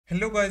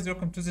Hello guys,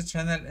 welcome to the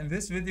channel. In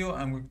this video,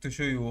 I'm going to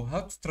show you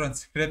how to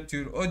transcript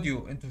your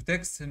audio into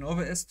text in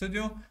OBS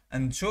Studio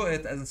and show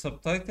it as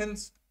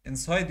subtitles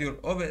inside your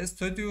OBS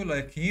Studio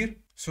like here.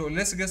 So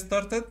let's get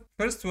started.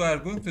 First, we are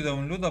going to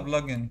download a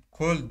plugin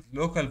called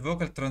Local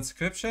Vocal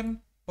Transcription.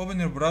 Open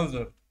your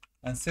browser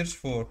and search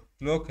for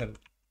Local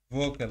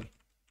Vocal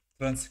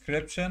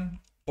Transcription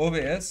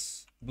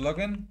OBS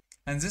plugin.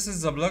 And this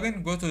is the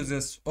plugin. Go to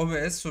this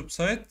OBS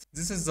website.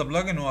 This is the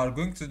plugin we are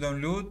going to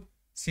download.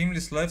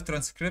 Seamless live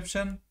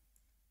transcription.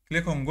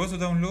 Click on go to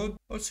download.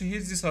 Also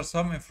here these are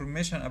some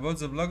information about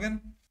the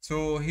plugin.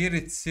 So here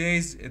it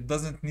says it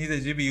doesn't need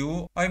a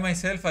GPU. I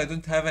myself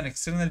don't have an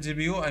external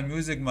GPU. I'm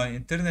using my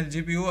internal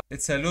GPU.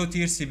 It's a low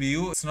tier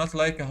CPU. It's not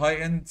like a high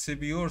end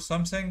CPU or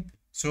something.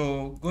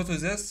 So go to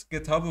this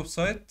GitHub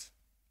website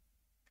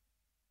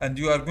and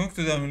you are going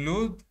to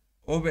download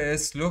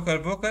OBS local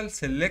vocal.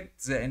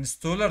 Select the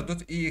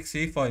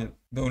installer.exe file.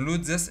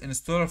 Download this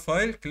installer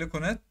file, click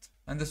on it,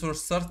 and this will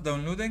start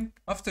downloading.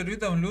 After you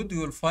download, you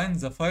will find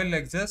the file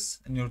like this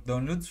in your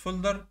downloads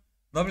folder.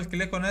 Double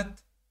click on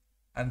it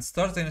and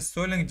start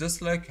installing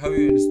just like how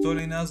you install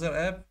any other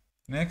app.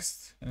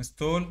 Next,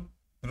 install.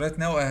 Right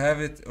now I have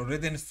it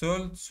already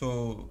installed,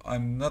 so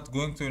I'm not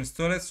going to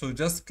install it. So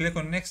just click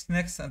on next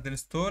and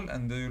install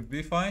and you'll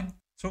be fine.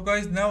 So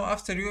guys, now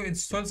after you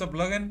install the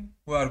plugin,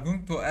 we are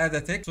going to add a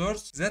text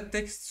source. That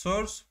text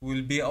source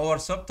will be our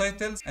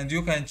subtitles, and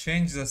you can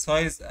change the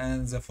size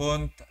and the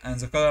font and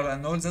the color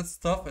and all that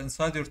stuff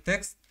inside your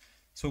text.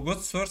 So go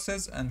to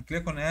sources and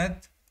click on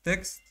add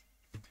text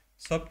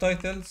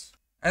subtitles.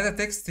 Add a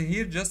text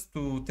here just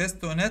to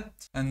test on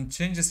it and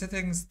change the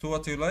settings to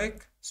what you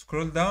like.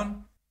 Scroll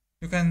down.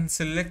 You can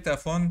select a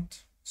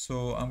font.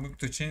 So I'm going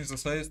to change the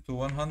size to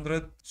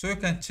 100. So you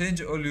can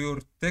change all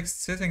your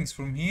text settings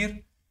from here.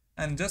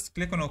 And just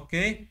click on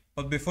OK.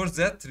 But before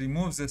that,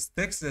 remove this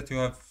text that you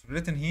have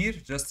written here.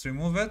 Just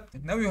remove it.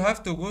 Now you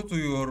have to go to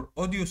your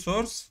audio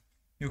source.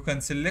 You can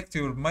select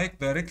your mic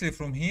directly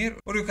from here,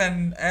 or you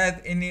can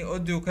add any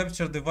audio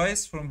capture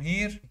device from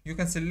here. You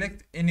can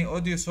select any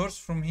audio source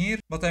from here,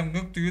 but I'm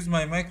going to use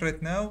my mic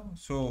right now.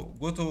 So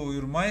go to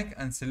your mic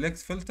and select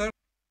filter.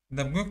 And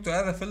I'm going to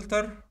add a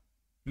filter,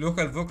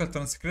 local vocal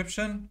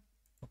transcription.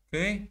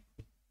 Okay.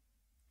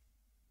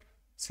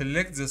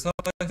 Select the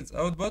subtitles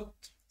output.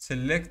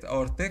 Select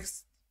our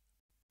text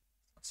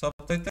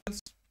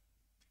subtitles.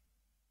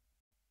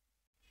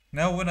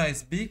 Now when I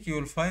speak, you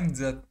will find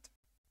that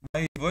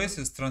my voice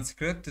is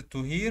transcribed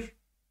to here.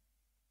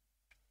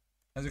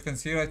 As you can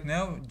see right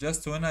now,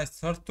 just when I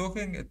start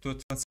talking, it will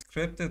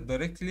transcribe it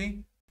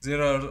directly.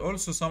 There are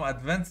also some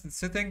advanced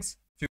settings.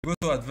 If you go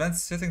to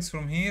advanced settings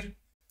from here,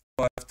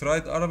 I've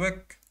tried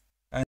Arabic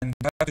and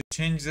you have to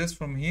change this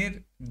from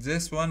here.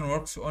 This one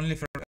works only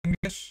for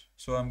English,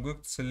 so I'm going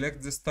to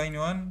select this tiny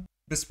one.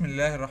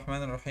 Bismillah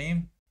ar-Rahman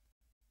ar-Rahim.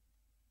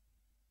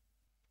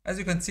 As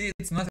you can see,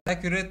 it's not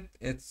accurate.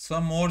 It's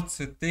some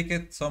words take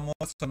it, some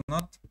words are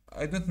not.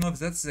 I don't know if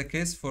that's the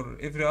case for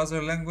every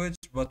other language,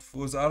 but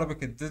with Arabic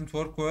it didn't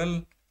work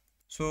well.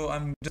 So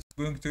I'm just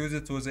going to use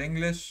it with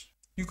English.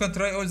 You can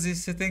try all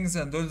these settings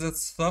and all that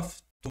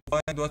stuff to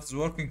find what is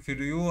working for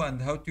you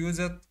and how to use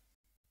it.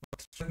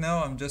 But right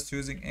now I'm just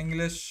using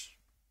English.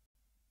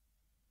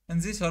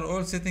 And these are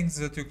all settings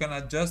that you can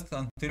adjust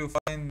until you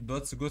find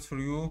what's good for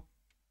you.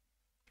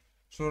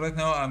 So right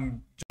now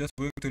I'm just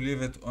going to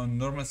leave it on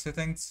normal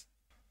settings,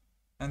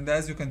 and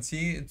as you can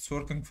see it's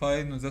working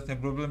fine without a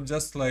problem,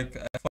 just like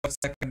 5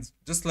 seconds,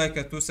 just like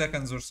a 2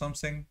 seconds or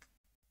something.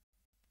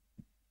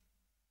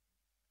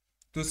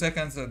 2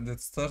 seconds and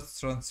it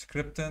starts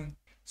transcripting.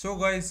 So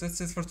guys,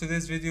 that's it for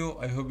today's video.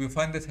 I hope you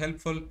find it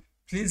helpful.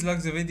 Please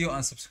like the video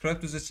and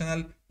subscribe to the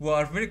channel. We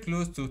are very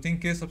close to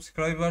 10k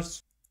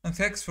subscribers, and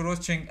thanks for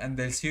watching, and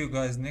I'll see you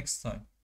guys next time.